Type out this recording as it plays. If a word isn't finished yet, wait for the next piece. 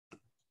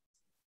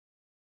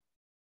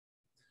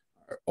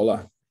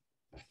Hola.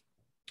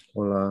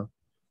 Hola.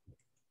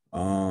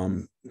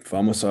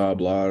 Vamos a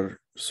hablar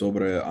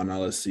sobre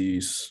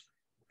análisis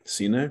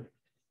cine.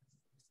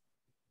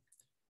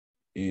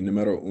 Y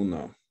número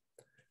uno,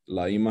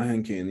 la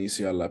imagen que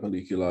inicia la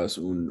película es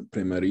un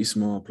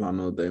primerísimo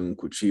plano de un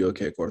cuchillo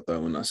que corta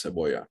una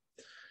cebolla.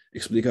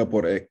 Explica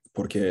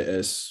por qué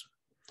es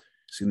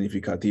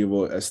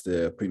significativo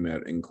este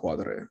primer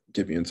encuadre.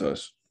 ¿Qué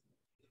piensas?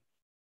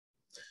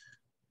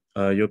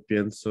 Yo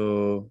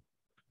pienso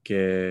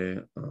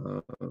que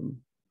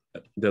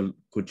del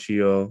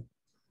cuchillo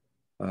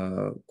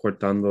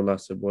cortando la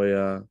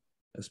cebolla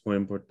es muy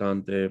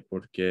importante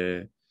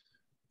porque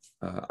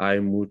hay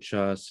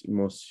muchas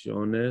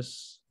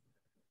emociones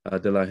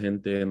de la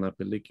gente en la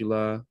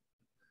película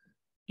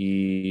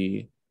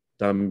y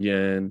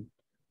también,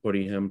 por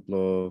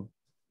ejemplo,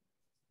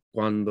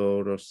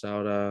 cuando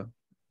Rosaura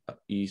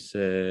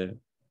hice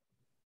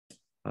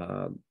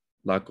ah,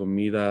 la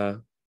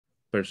comida,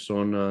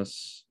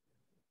 personas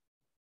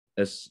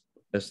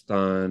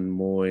están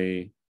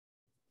muy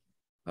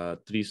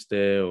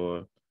triste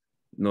o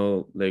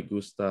no le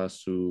gusta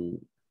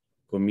su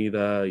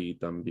comida y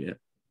también,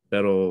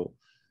 pero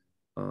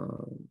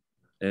ah,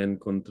 en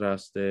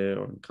contraste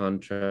o en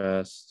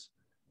contrast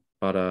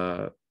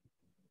para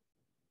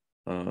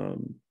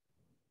um,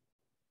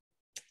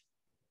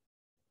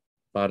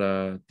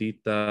 para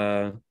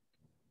Tita.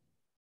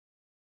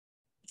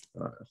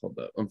 Hold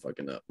up, I'm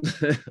fucking up.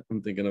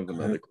 I'm thinking of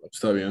another question.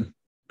 Está bien.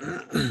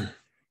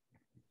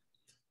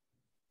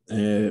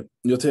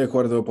 Yo te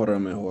acuerdo por lo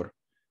mejor.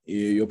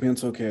 Y yo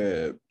pienso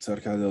que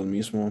cerca del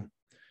mismo.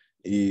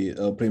 Y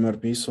el primer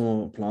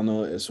piso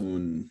plano es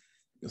un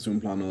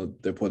plano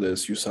de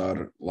puedes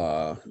usar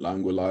la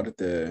angular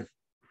de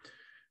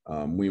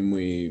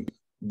muy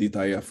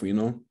detalle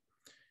fino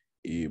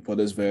y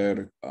puedes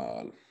ver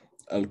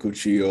el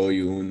cuchillo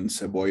y un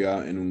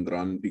cebolla en una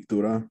gran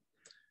pintura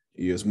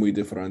y es muy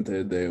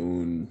diferente de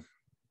un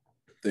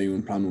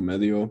plano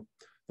medio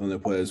donde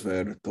puedes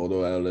ver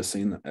toda la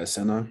escena.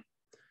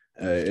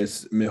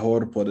 Es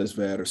mejor puedes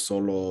ver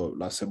solo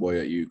la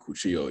cebolla y el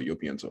cuchillo, yo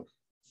pienso.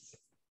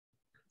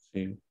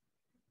 Sí.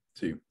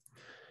 Sí.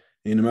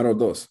 Y número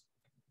dos,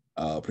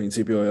 al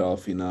principio y al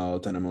final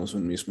tenemos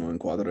un mismo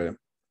encuadre.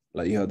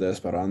 La hija de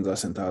Esperanza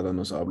sentada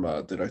nos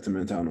habla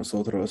directamente a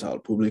nosotros,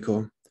 al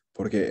público,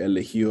 porque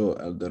eligió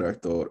el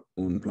director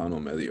un plano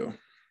medio.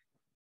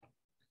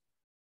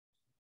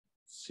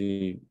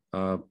 Sí,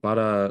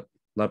 para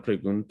la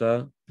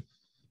pregunta,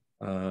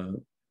 ah,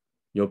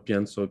 yo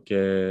pienso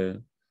que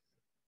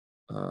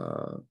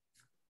ah,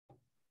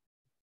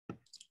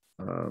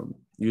 ah,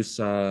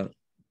 usa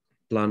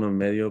plano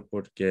medio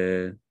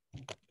porque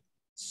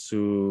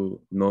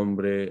su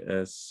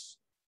nombre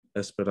es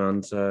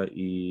Esperanza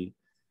y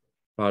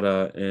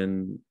para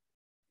en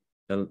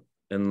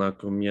la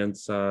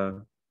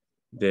comienza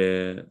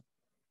de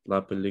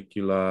la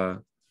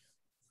película,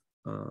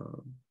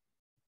 ah,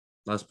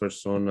 las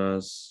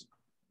personas,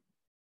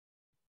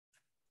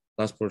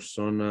 las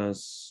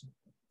personas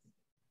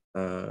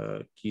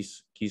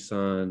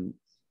quisan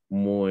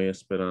muy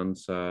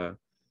esperanza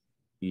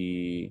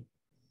y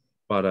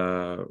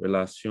para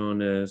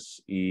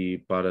relaciones y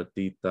para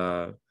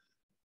Tita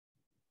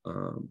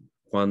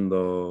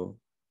cuando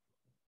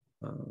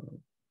uh,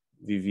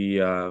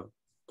 vivía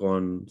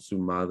con su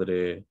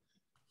madre,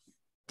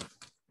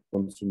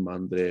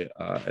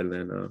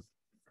 Elena.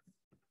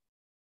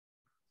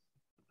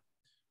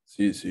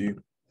 Sí, sí.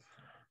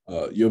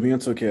 Yo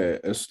pienso que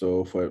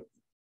esto fue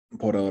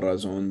por la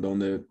razón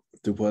donde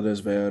tú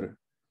puedes ver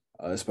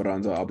a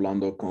Esperanza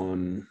hablando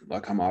con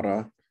la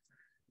cámara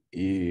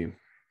y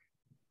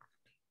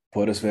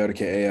puedes ver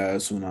que ella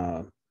es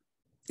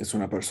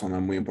una persona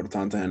muy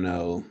importante en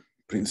el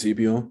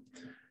principio,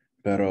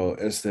 pero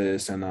esta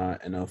escena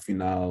en el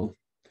final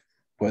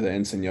puede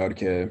enseñar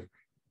que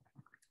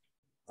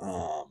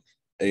uh,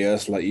 ella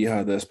es la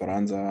hija de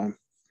Esperanza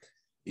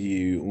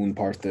y un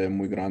parte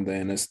muy grande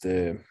en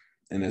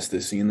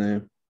este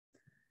cine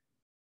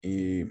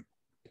y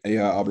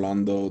ella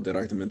hablando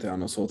directamente a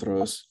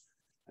nosotros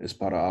es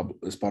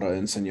para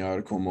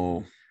enseñar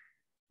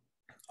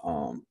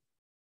um,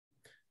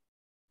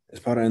 es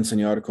para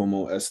enseñar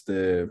cómo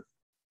este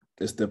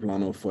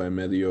plano fue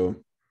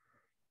medio,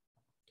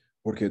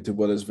 porque tú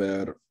puedes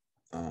ver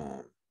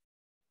uh,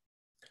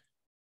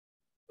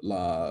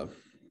 la,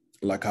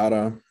 la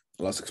cara,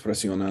 las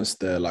expresiones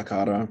de la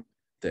cara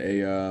de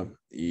ella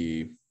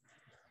y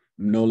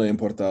no le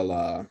importa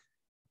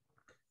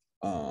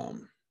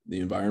the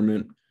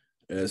environment.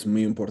 Es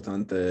muy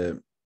importante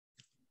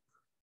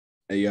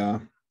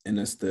ella en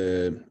esta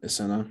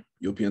escena.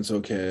 Yo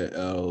pienso que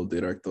el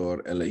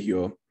director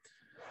eligió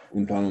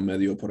un plano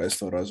medio por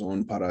esta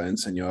razón para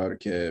enseñar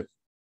que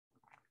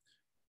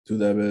tú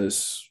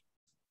debes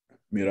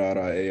mirar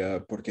a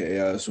ella porque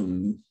ella es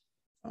un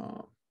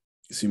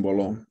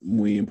símbolo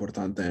muy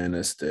importante en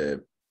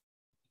esta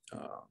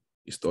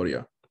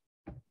historia.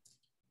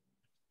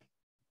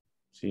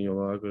 Sí,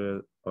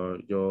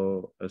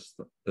 yo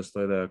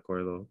estoy de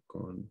acuerdo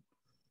con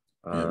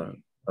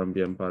Bien.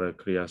 también para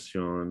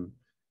creación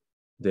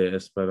de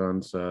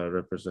esperanza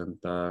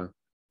representa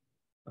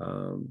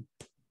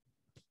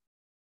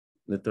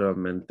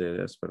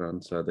literalmente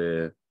esperanza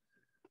de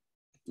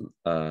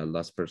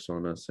las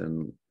personas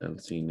en el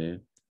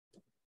cine.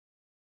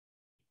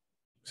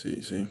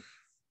 Sí, sí.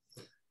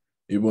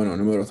 Y bueno,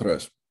 número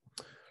 3.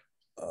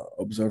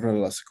 Observa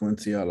la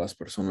secuencia, las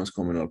personas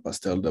comen el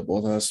pastel de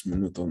bodas,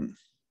 minuto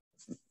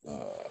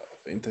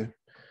 20.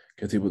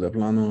 ¿Qué tipo de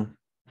plano?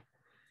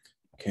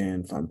 ¿Qué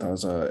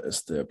enfantasa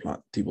este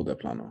tipo de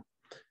plano?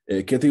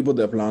 ¿Qué tipo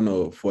de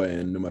plano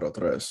fue en número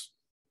 3?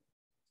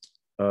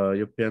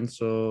 Yo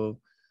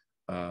pienso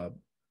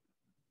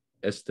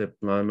este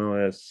plano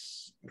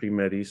es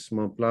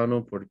primerísimo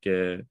plano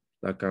porque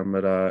la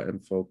cámara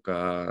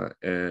enfoca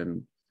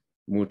en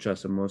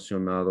muchas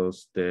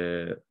emocionados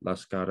de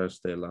las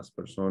caras de las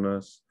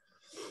personas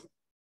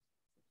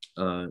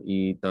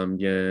y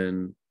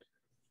también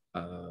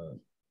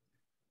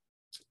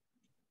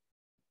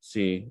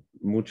sí,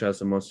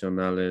 muchas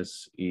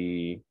emocionales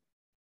y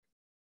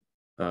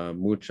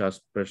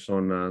muchas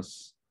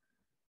personas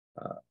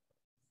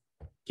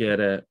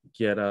quiere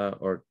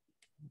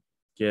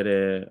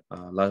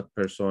la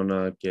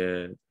persona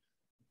que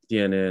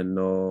tiene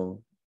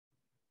no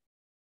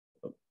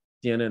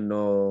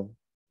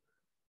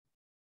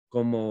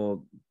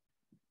como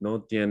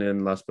no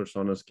tienen las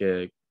personas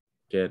que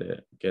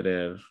querer,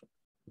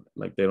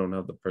 like they don't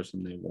have the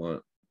person they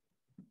want.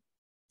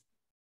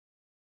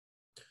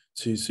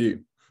 Sí,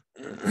 sí.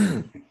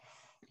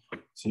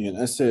 Sí, en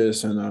esta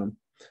escena,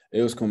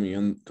 ellos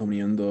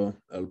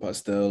comiendo el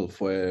pastel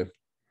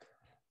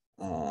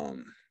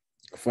um,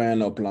 fue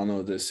en el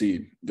plano de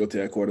sí. Yo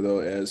te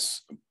acuerdo,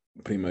 es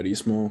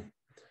primerismo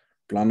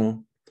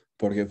plano,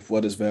 porque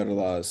puedes ver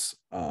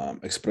las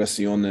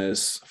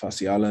expresiones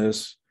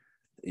faciales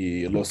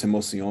y las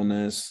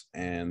emociones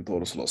en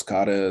todos los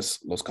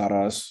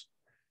caras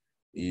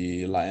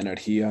y la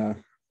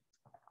energía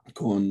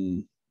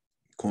con,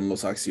 con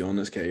las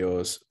acciones que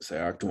ellos se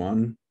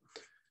actúan.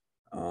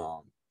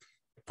 Um,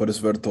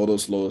 Puedes ver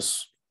todos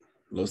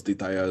los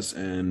detalles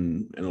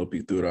en la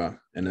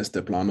pintura, en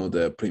este plano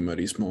de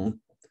primerismo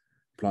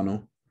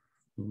plano.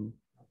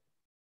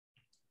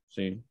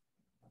 Sí.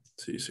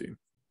 Sí, sí.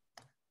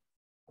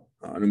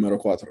 Número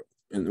 4.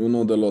 En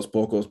uno de los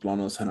pocos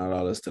planos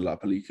generales de la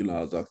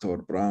película, el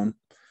Dr. Brown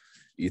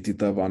y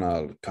Tita van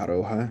al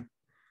karaoke.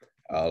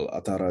 Al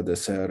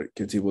atardecer,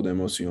 ¿qué tipo de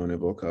emoción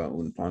evoca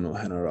un plano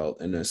general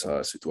en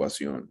esa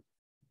situación?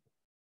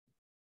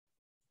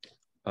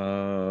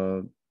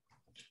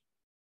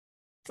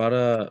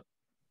 Para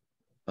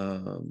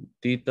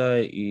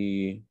Tita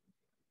y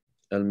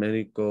el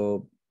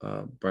médico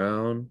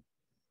Brown,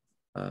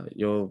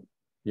 yo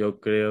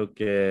creo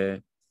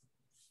que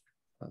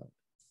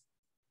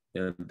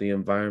the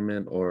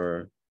environment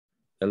or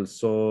el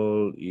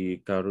sol y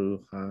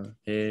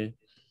Karuhaje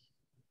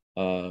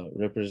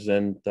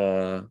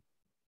representa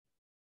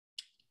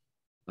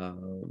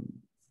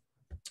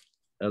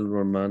el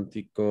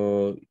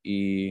romántico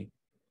y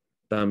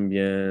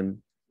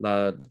también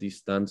la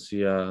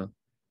distancia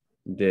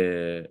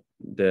del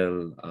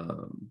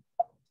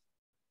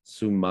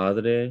su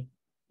madre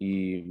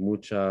y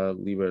mucha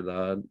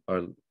libertad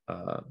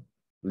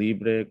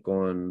libre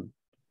con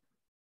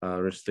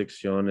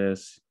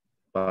restricciones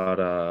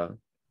para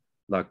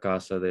la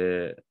casa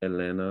de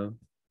Elena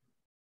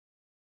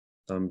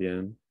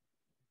también.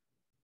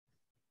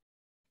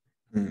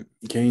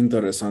 Qué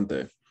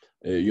interesante.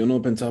 Yo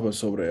no pensaba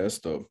sobre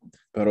esto,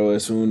 pero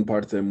es una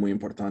parte muy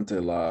importante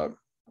el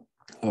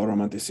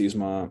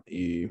romanticismo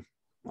y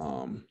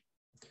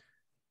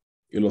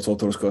las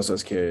otras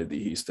cosas que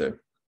dijiste.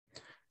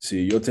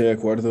 Sí, yo te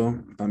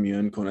acuerdo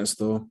también con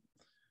esto,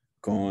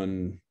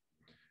 con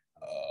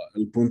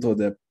el punto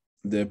de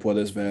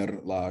puedes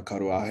ver la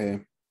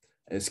carruaje,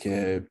 es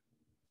que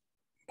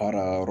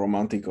para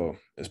romántico,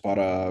 es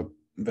para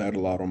ver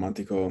la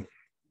romántico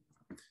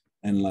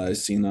en la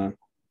escena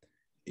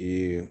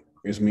y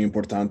es muy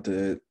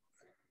importante,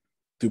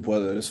 tú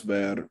puedes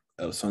ver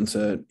el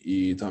sunset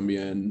y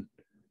también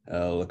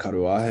el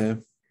carruaje.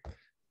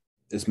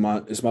 Es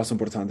más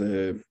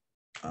importante,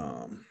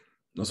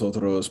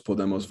 nosotros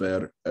podemos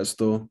ver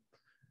esto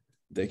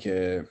de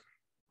que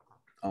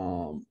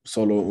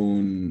solo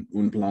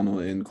un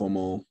plano en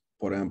como,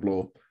 por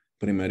ejemplo,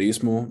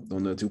 primerismo,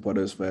 donde tú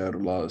puedes ver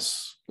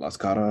las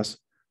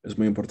caras. Es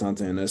muy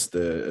importante en esta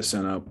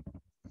escena.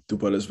 Tú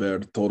puedes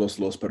ver todas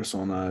las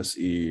personas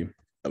y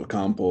el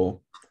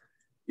campo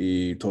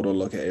y todo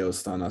lo que ellos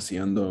están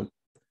haciendo.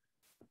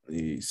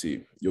 Y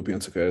sí, yo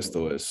pienso que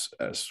esto es.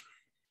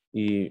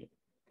 Y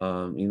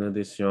en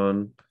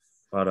adición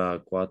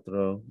para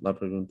la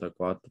pregunta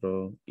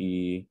 4,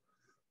 y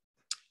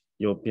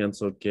yo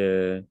pienso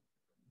que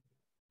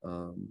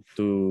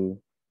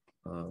tu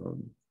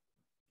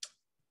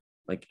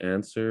like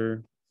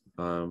answer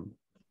um,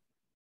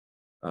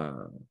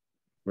 uh,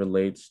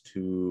 relates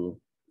to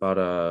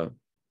para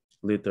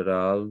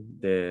literal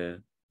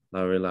de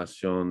la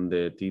relación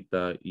de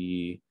Tita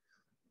y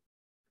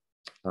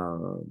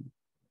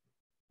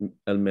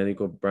el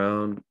médico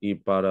Brown y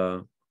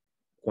para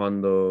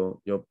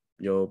cuando yo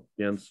yo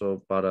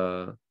pienso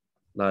para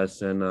la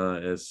escena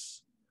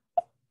es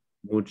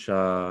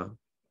mucha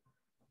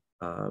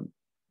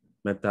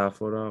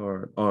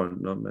metáfora or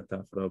not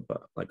metáfora,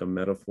 but like a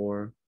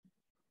metaphor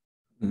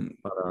Mm,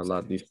 para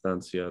la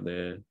distancia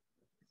de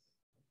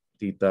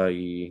Tita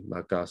y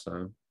la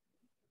casa.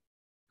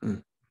 mm.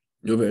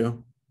 Yo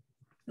veo,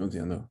 yo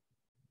entiendo.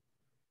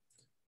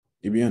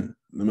 Y bien,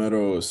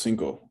 número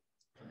 5.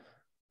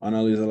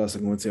 Analiza la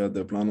secuencia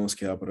de planos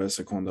que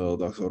aparece cuando el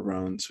Dr.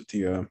 Brown, su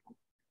tía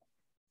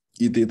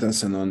y Tita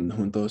cenan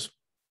juntos.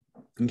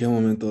 ¿En qué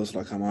momentos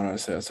la cámara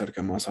se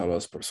acerca más a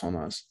las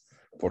personas?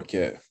 ¿Por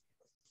qué?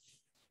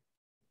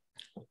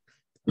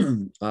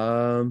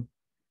 Ah,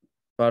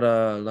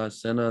 para la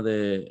escena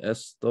de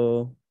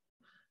esto,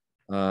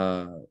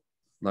 ah,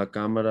 la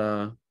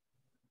cámara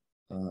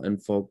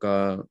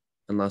enfoca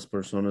en las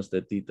personas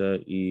de Tita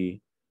y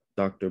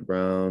Dr.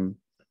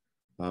 Brown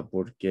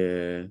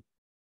porque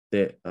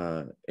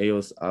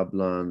ellos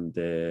hablan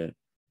de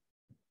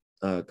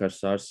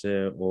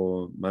casarse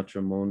o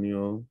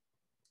matrimonio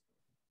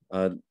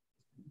ah,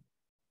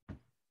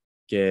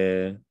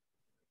 que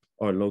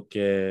o lo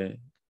que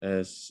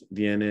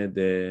viene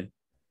de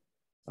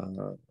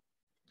ah,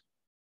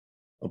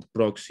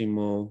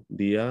 próximo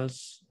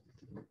días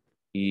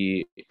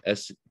y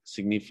es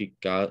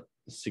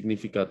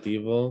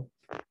significativo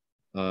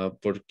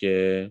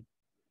porque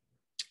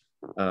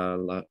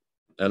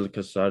el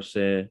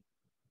casarse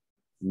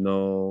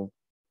no,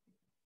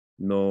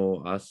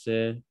 no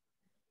hace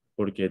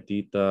porque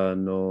Tita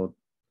no,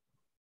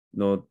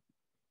 no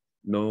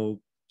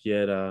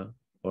quiera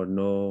o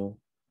no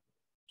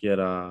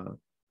quiera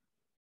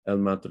el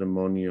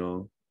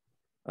matrimonio.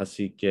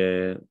 Así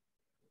que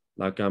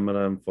la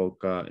cámara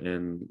enfoca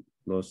en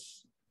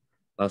las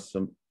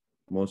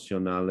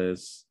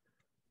emocionales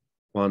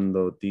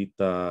cuando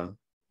Tita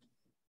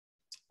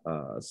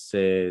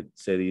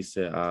se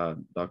dice a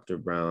Dr.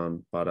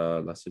 Brown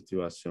para la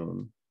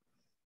situación.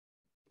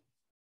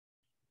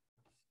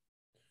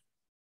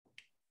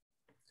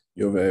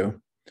 Yo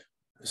veo.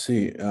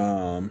 Sí,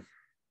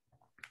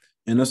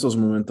 en estos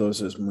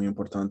momentos es muy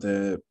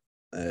importante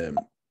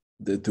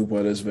tú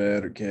puedes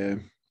ver que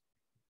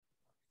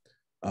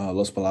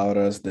las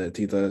palabras de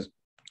Tita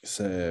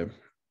se,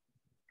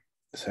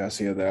 se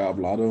hacía de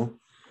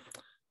hablado.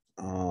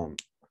 Um,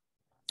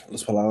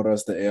 las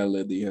palabras de él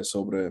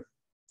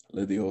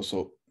le dijo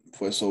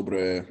fue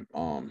sobre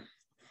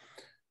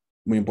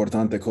muy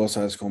importante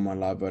cosas como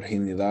la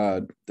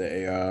virginidad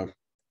de ella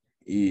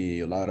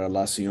y la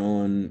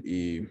relación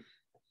y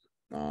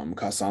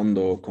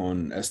casando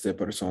con esta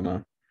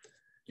persona.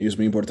 Y es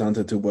muy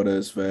importante tú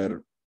puedes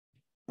ver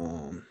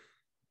um,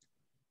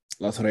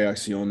 las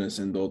reacciones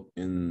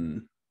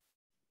en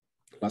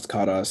las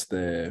caras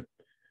del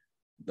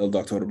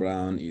Dr.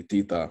 Brown y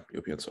Tita,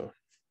 yo pienso.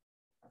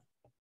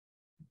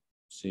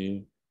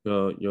 Sí,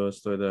 yo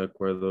estoy de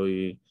acuerdo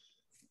y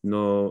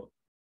no,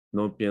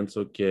 no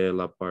pienso que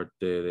la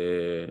parte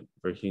de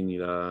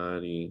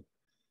virginidad y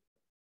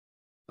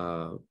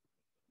ah,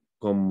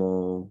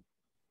 cómo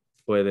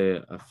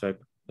puede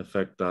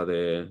afectar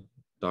de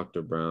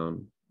Dr.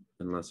 Brown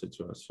en la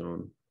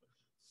situación.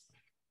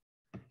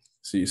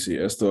 Sí, sí,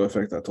 esto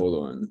afecta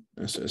todo en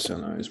esa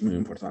escena, es muy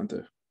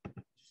importante.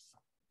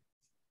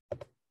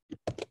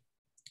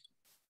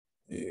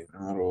 Y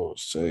número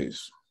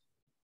 6.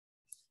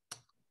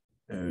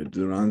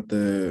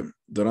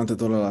 Durante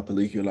toda la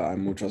película hay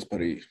muchos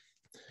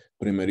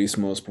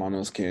primerísimos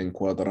planos que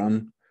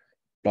encuadran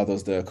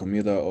platos de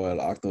comida o el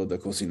acto de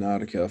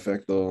cocinar que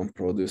efecto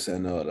produce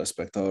en el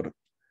espectador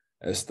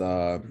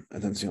esta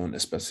atención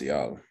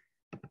especial.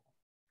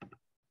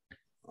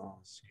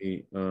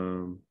 Sí,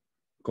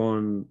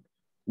 con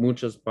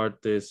muchas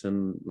partes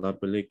en la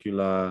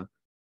película,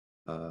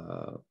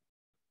 ah,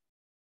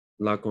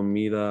 la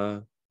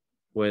comida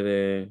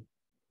puede,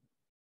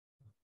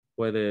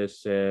 puede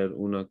ser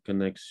una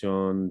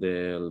conexión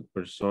de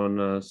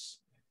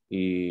personas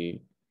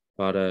y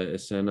para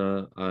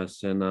escena a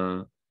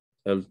escena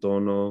el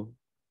tono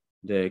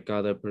de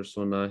cada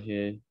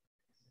personaje.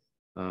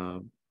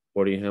 Ah,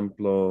 por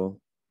ejemplo,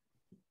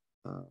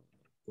 ah,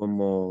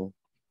 como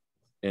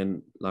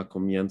en la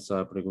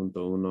comienza,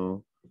 pregunto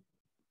uno,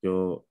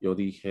 yo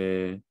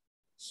dije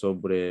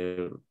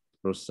sobre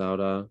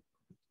Rosaura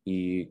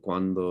y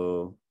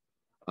cuando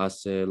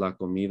hace la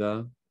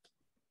comida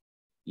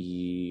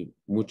y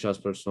muchas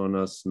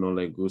personas no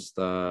le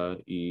gusta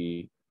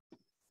y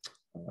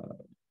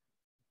uh,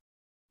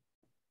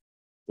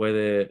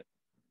 puede,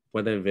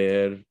 puede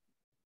ver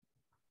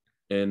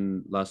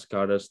en las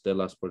caras de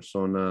las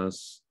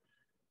personas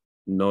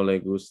no le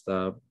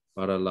gusta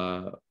para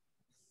la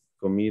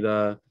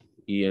comida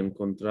y en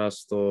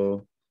contraste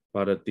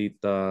para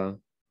Tita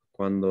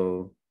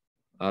cuando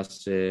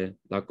hace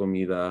la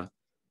comida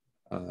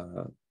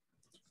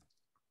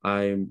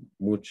hay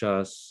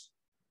muchas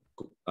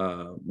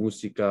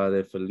música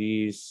de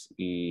feliz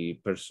y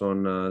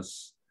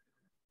personas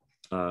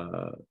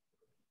uh,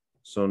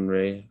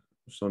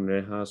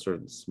 sonrejas o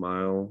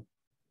smile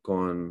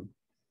con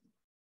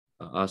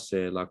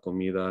hace la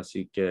comida,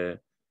 así que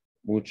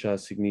mucha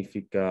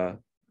significa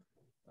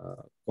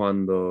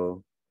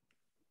cuando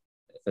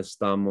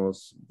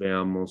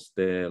veamos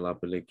de la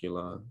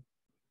película.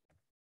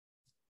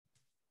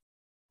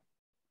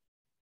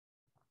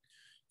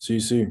 Sí,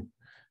 sí.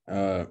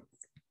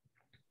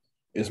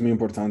 Es muy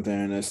importante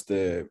en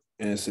este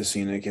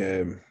cine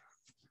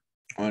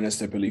o en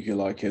esta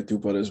película que tú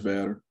puedes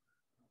ver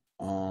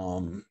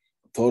um,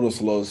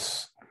 todos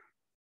los,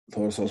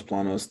 todos los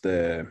planos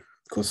de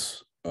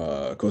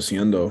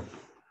cocinando.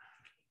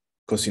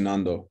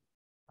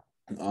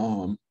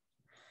 Um,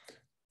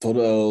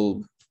 todo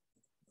el,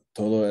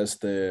 todo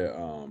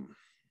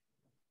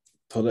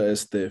todo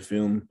este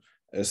film,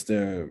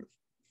 este,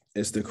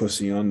 este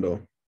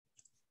cocinando,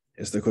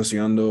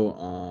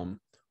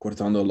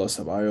 cortando los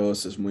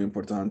ceballos es muy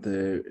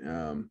importante.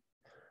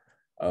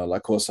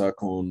 La cosa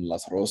con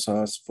las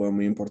rosas fue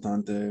muy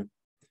importante.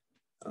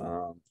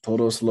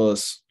 Todos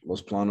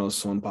los planos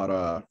son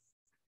para,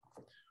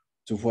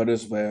 tú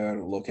puedes ver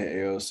lo que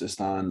ellos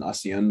están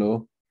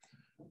haciendo,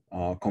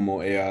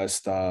 como ella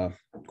está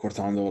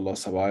cortando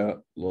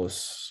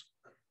los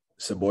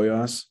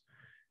cebollas,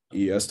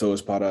 y esto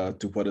es para,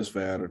 tú puedes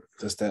ver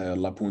desde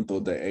la punto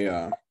de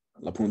ella,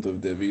 la punto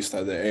de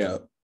vista de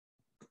ella,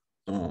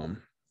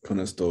 con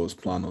estos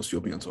planos,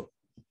 yo pienso.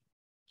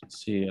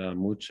 Sí,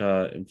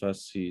 mucha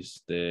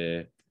énfasis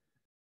de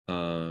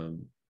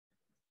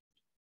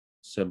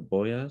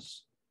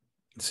cebollas.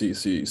 Sí,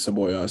 sí,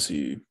 cebollas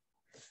y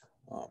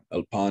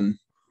el pan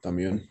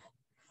también.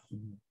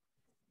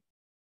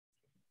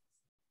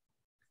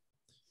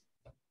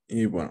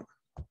 Y bueno,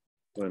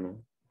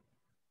 Bueno,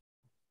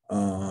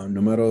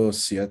 número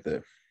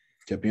 7.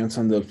 ¿Qué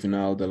piensan del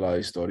final de la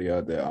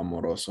historia de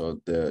amoroso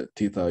de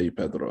Tita y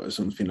Pedro? ¿Es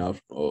un final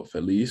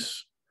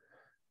feliz?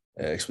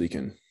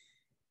 Expliquen.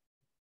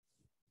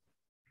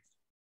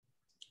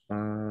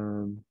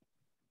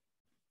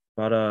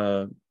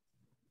 para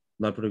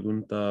la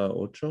pregunta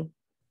 8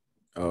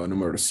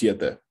 Número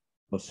 7.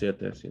 o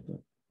 7.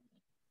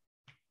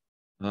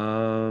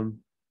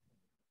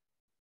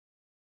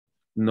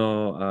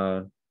 No,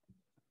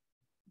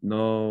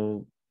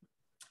 no,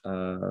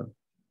 ah,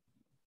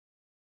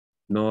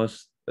 no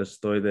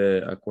estoy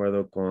de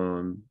acuerdo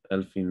con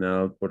el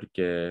final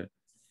porque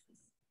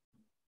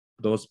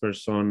dos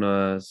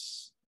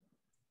personas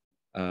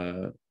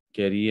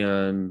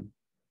querían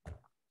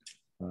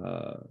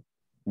ah,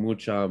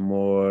 mucho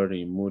amor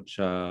y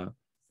mucha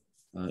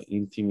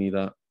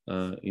intimidad,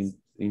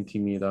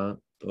 intimidad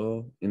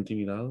o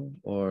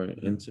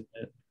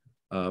intimate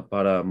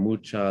para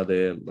muchas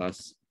de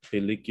las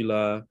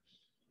películas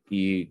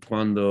y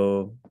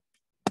cuando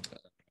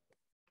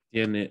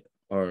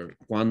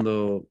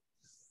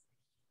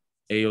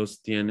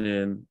ellos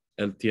tienen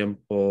el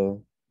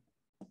tiempo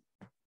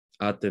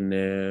a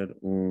tener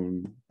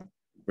una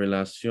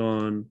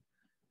relación,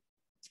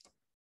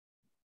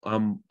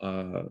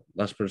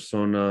 las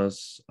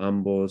personas,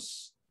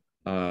 ambos,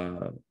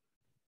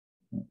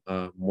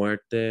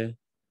 muerte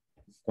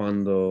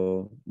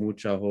cuando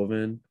mucha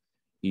joven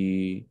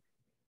y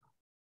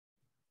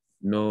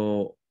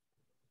no,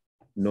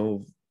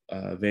 no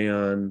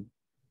vean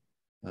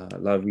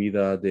la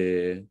vida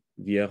de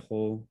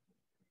viejo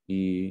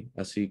y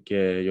así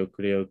que yo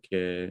creo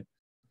que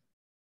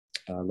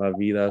las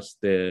vidas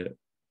de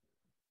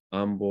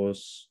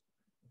ambos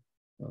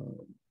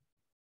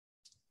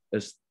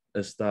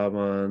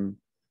estaban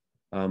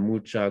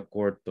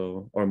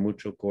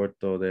mucho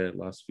corto de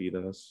las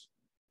vidas.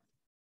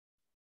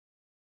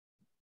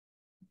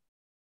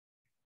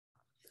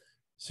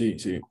 Sí,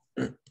 sí.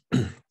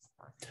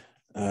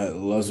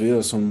 Las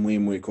vidas son muy,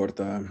 muy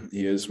cortas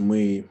y es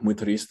muy, muy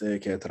triste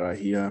que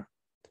tragedia.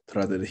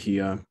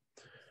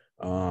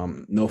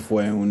 No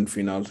fue un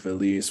final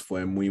feliz,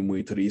 fue muy,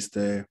 muy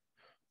triste,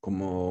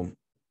 como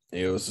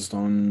ellos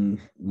están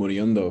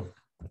muriendo.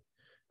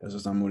 Ellos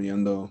están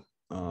muriendo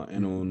ah,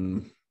 en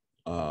un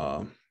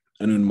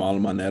mal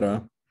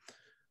manera.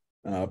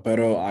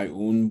 Pero hay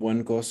una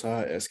buena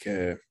cosa, es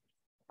que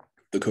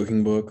The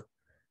Cooking Book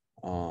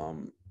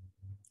um,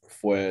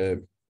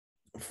 fue,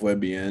 fue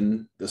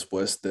bien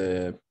después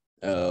de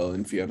el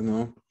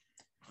infierno,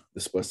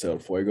 después del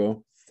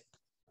fuego.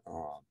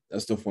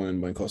 Esto fue una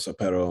buena cosa,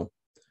 pero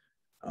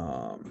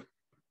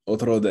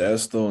otro de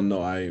esto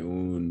no hay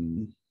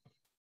un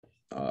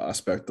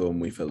aspecto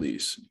muy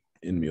feliz,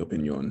 en mi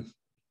opinión.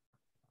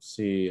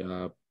 Sí,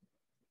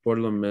 por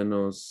lo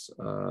menos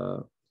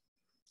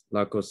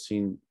la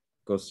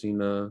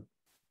cocina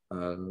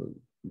al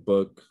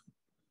book,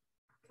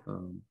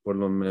 por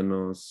lo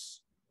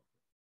menos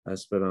a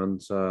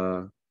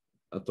esperanza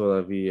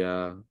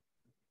todavía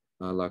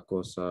a la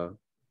cosa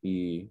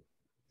y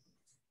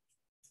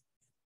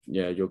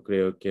ya yo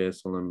creo que es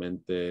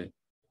solamente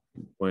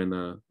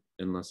buena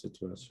en la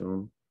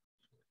situación.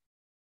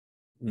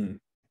 Mm.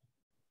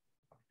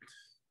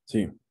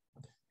 Sí.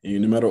 Y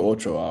número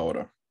 8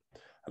 ahora.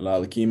 La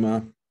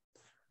alquimia,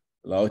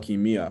 la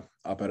alquimia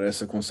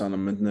aparece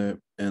constantemente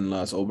en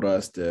las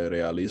obras de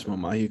realismo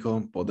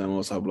mágico.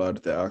 Podemos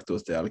hablar de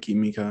actos de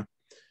alquímica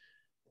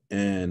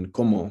en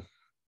cómo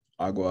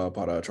agua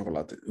para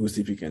chocolate.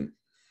 Justifiquen.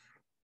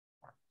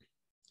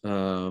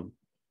 ah,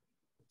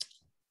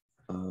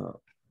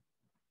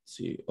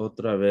 sí,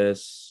 otra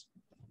vez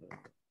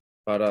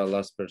para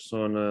las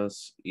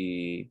personas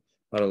y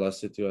para las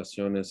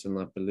situaciones en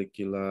la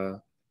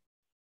película,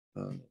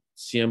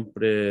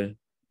 siempre,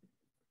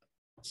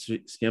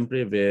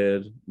 siempre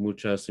ver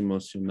muchas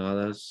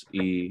emocionadas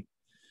y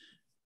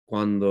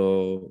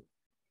cuando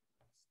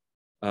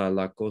ah,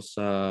 la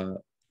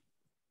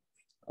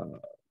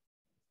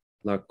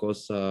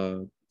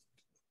cosa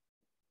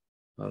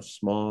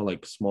small,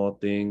 like small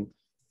thing,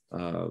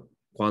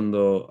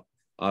 cuando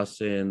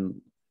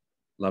hacen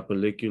la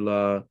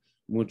película,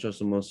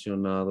 muchos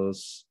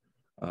emocionados,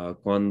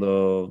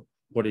 cuando,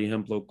 por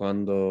ejemplo,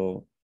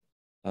 cuando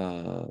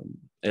uh,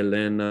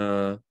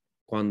 Elena,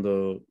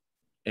 cuando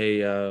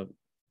ella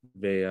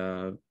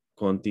vea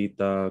con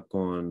Tita,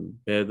 con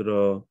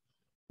Pedro,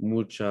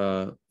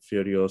 mucha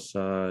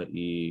furiosa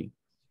y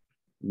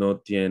no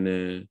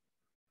tiene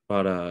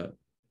para,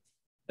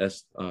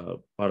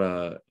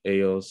 para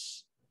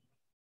ellos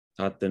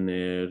a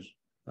tener,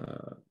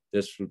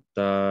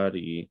 disfrutar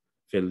y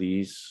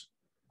feliz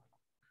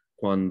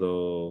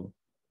cuando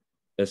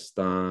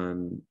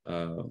están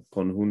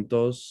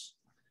conjuntos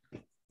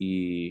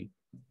y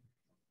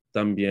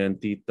también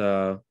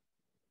Tita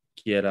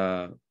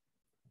quiera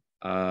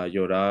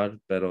llorar,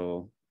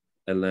 pero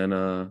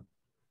Elena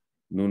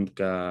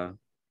nunca,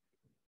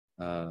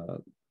 ah,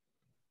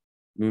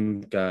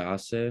 nunca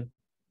hace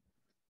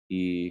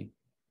y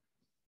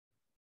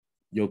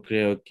yo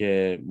creo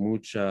que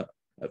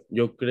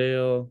yo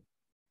creo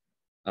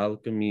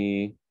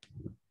Alchemy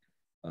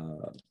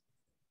ah,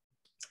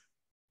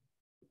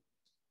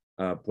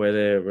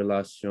 puede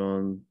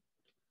relación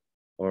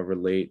o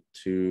relate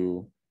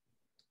to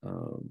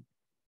um,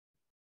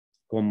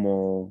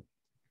 como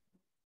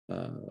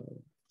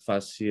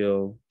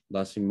fácil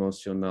las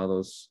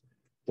emocionados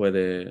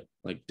puede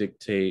like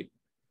dictate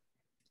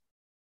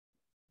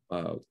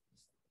uh,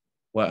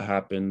 what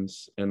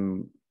happens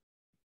en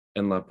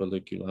la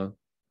película.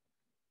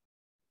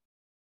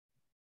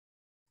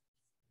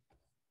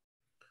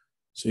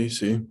 Sí,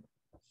 sí.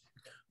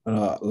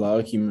 La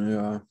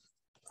alquimia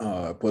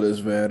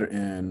puedes ver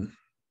en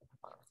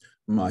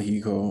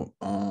mágico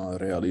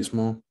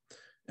realismo.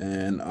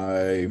 And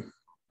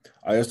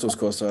hay estas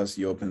cosas,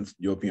 yo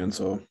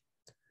pienso,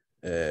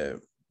 eh,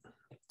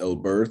 el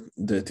birth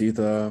de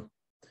Tita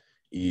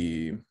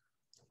y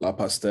la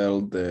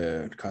pastel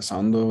de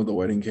casando, the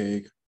wedding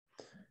cake,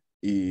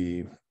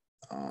 y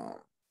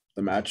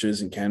the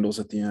matches and candles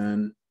at the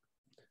end,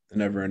 the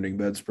never-ending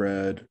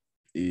bedspread,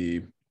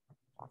 y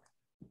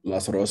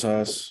las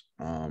rosas,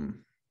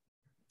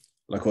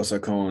 la cosa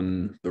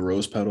con the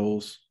rose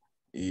petals,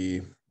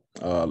 y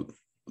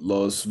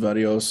los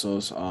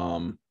valiosos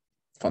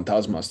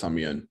fantasmas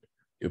también.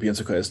 Yo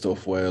pienso que esto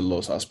fue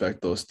los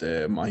aspectos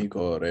de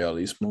mágico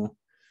realismo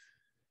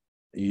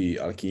y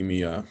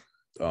alquimia.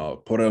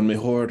 Por el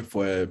mejor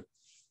fue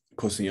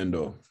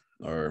cocinando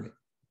o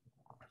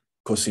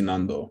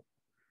cocinando,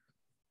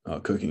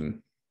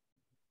 cooking.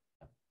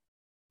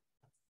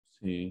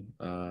 Sí,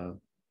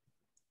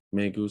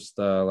 me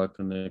gusta la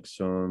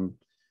conexión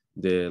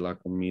de la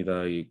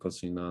comida y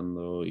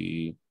cocinando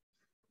y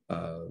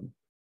uh,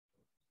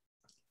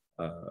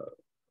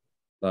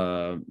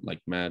 uh,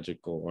 like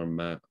magical or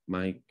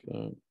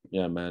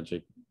yeah,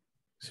 magic,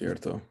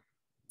 Cierto,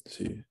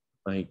 sí.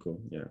 mágico,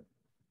 yeah.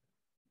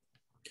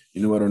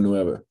 Y número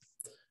 9.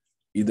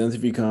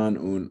 Identifican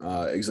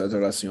una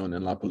exageración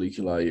en la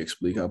película y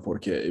explica por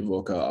qué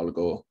evoca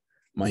algo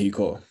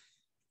mágico.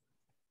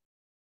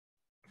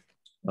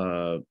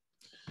 Uh,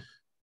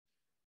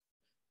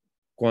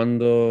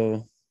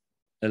 cuando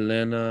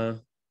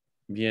Elena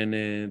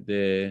viene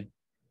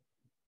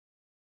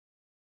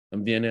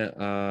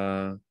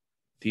a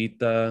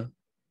Tita,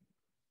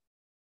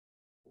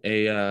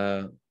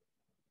 ella,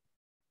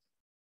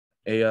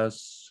 ella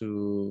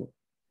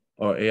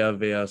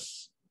ve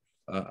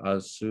a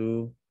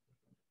su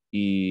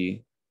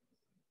y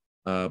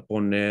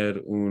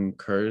poner un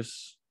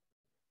curse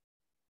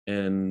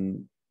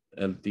en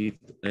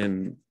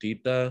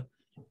Tita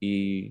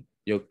y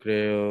yo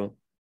creo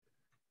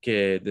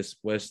que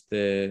después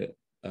de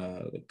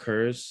the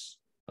curse,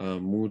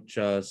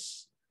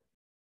 muchas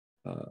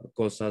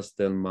cosas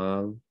del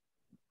mal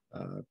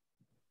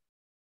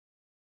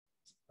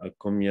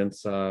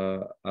comienza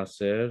a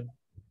hacer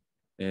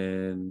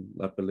en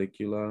la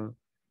película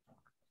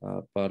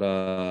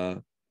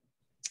para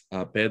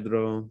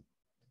Pedro.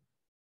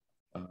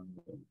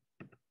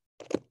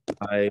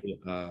 Hay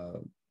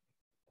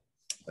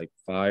like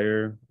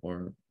fire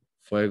or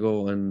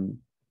fuego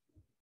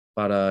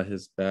para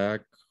his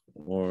back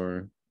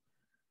or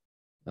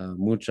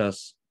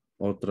muchas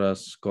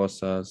otras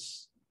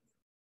cosas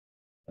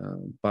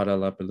para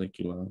la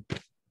película.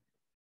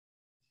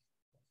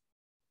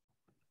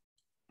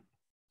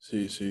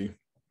 Sí, sí.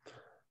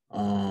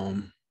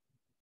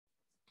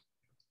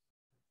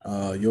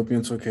 Yo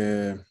pienso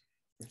que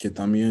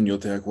también yo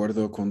te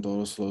acuerdo con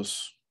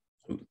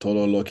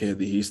todo lo que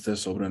dijiste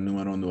sobre el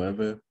número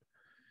 9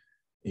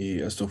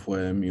 y esto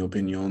fue mi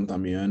opinión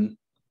también.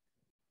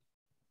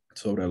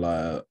 sobre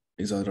la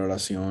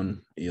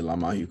exageración y la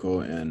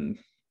mágico en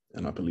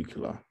la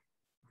película.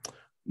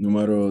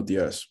 Número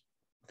 10.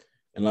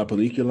 En la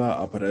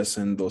película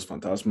aparecen dos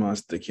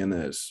fantasmas. ¿De quién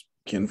es?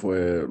 ¿Quién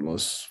fue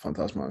los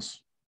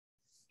fantasmas?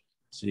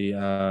 Sí,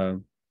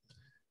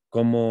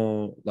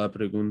 como la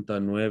pregunta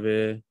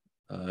 9,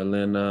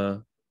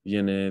 Elena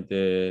viene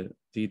de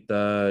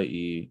Tita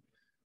y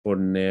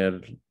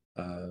poner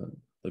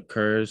the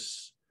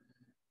curse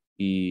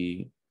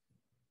y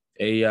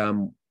ella,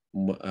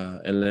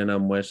 Elena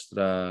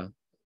muestra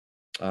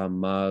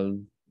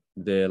mal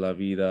de la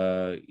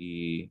vida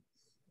y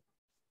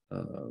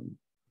um,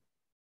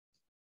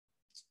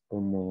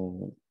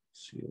 como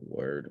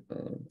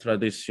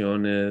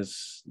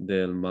tradiciones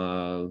del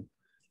mal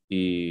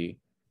y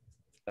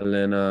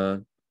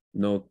Elena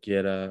no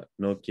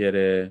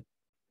quiere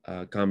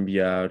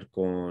cambiar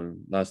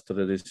con las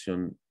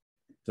tradiciones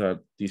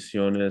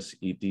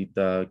y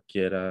Tita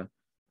quiera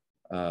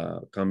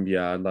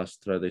cambiar las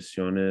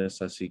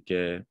tradiciones, así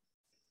que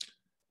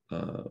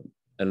uh,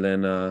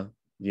 Elena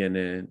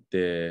viene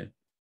de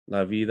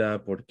la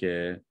vida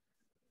porque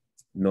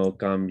no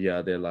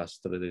cambia de las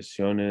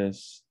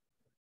tradiciones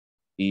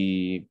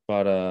y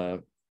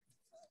para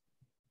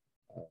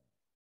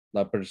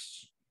la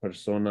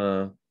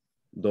persona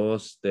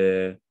 2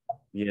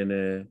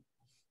 viene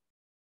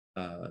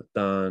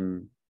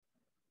tan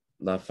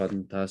la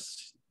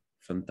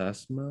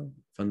fantasma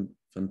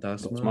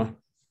Fantasma.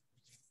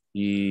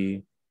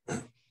 y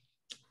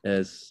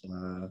es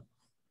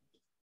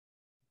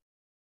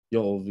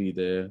yo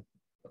olvidé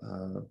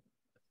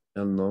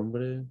el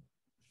nombre.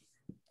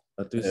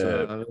 ¿Tú Eh,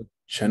 sabes?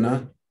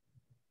 Chena.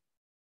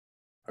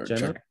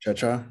 Jenna?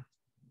 Checha.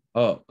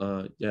 Oh,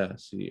 yeah,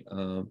 sí.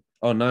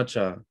 Oh,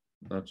 Nacha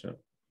Nocha.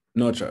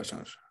 también.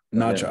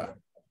 Nacha.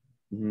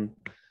 Ujú.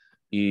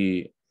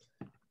 Y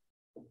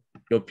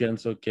yo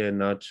pienso que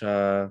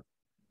Nacha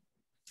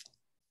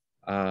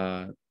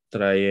a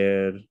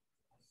traer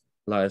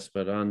la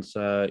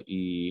esperanza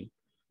y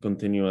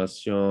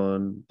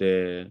continuación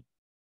de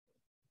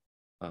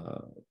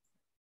ah,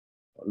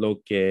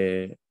 lo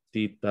que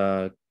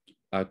Tita,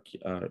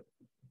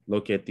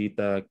 lo que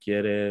Tita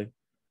quiere,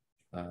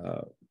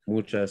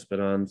 mucha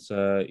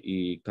esperanza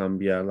y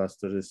cambiar las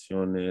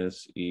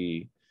tradiciones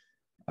y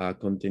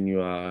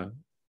continuar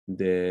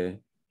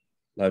de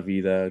la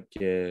vida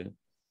que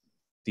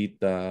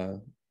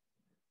Tita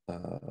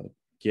ah,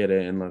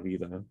 quiere en la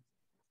vida.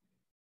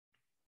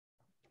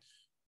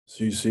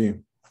 Sí,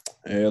 sí.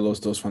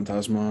 Los dos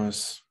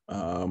fantasmas,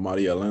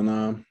 María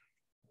Elena,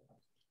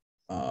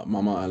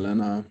 Mamá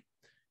Elena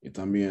y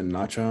también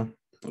Nacha.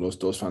 Los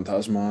dos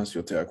fantasmas,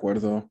 yo te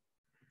acuerdo.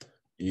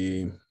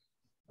 Y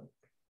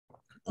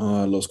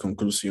las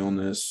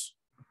conclusiones.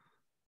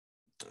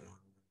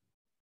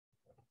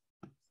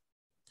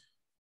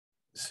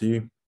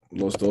 Sí,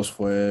 los dos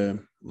fue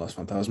las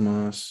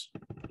fantasmas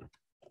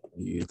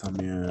y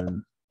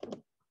también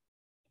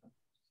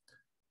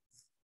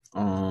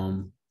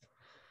um,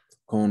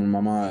 con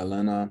mamá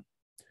Elena.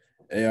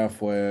 Ella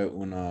fue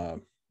una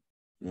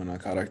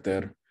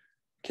carácter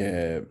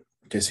que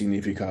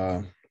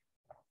significa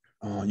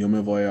yo me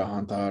voy a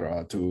jantar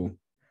a tú.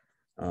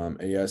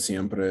 Ella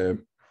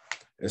siempre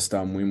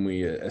está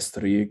muy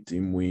estricta y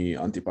muy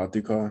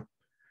antipática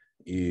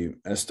y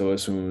esto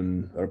es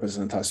una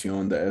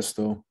representación de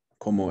esto,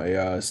 como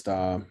ella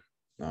está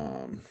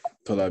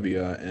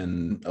todavía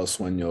en el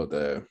sueño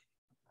de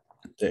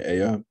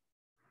ella.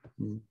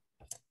 Mm.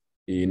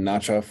 Y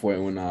Nacha fue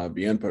una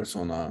bien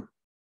persona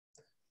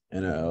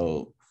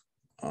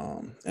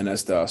en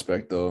este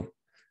aspecto.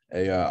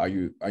 Ella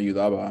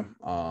ayudaba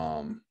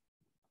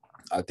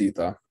a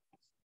Tita.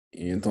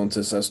 Y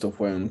entonces esto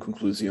fue en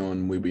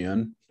conclusión muy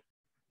bien.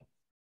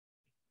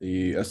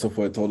 Y esto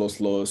fue todas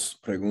las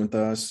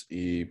preguntas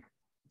y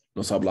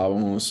nos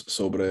hablábamos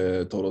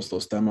sobre todos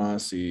los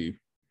temas y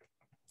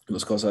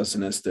las cosas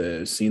en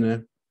este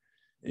cine.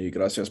 Y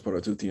gracias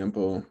por tu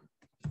tiempo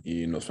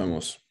y nos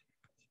vemos.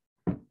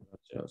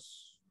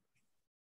 Gracias.